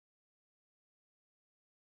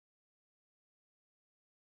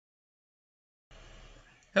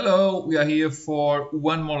Hello, we are here for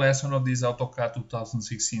one more lesson of this AutoCAD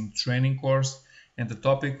 2016 training course, and the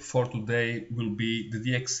topic for today will be the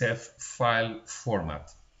DXF file format.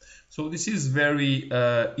 So this is very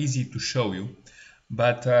easy to show you,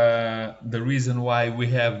 but the reason why we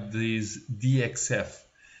have this DXF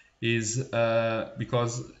is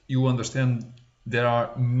because you understand there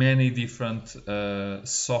are many different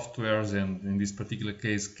softwares, and in this particular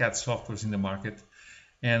case CAD softwares in the market,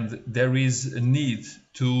 and there is a need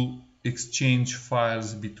to exchange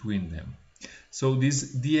files between them. So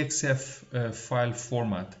this DXF file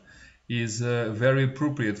format is very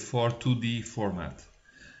appropriate for 2D format.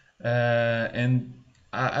 And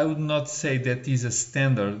I would not say that is a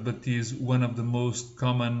standard, but is one of the most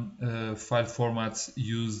common file formats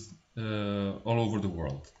used all over the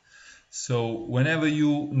world. So whenever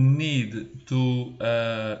you need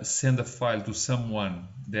to send a file to someone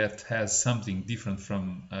that has something different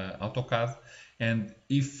from AutoCAD, and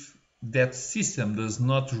if that system does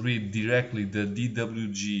not read directly the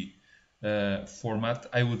DWG format,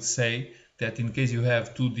 I would say that in case you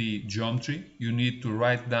have 2D geometry, you need to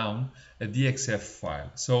write down a DXF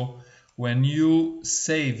file. So when you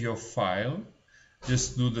save your file,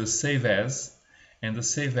 just do the save as, and the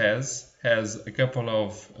save as has a couple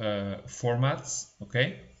of formats,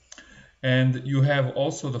 okay? And you have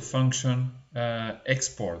also the function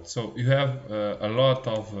export. So you have a lot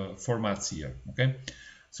of formats here, okay?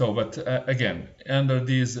 So, but again, under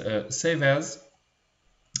this save as,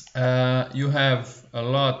 you have a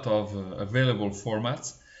lot of available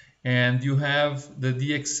formats, and you have the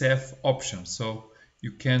DXF option. So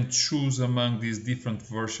you can choose among these different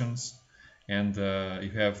versions, and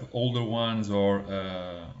you have older ones or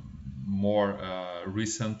more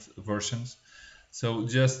recent versions. So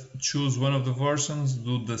just choose one of the versions,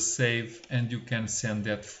 do the save, and you can send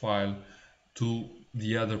that file to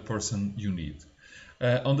the other person you need.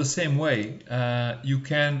 On the same way, you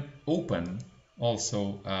can open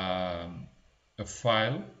also a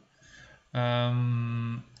file.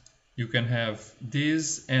 You can have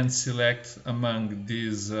this and select among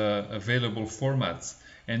these available formats,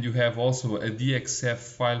 and you have also a DXF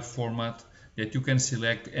file format that you can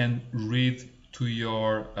select and read to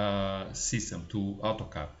your system, to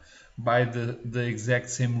AutoCAD, by the exact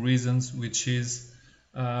same reasons, which is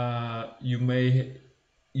you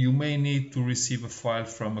may need to receive a file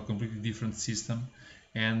from a completely different system,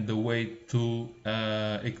 and the way to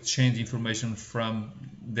exchange information from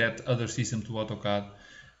that other system to AutoCAD,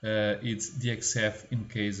 it's DXF in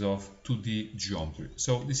case of 2D geometry.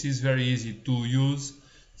 So this is very easy to use,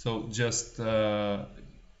 so just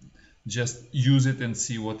use it and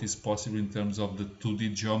see what is possible in terms of the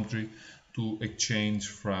 2D geometry to exchange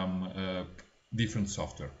from different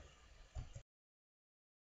software.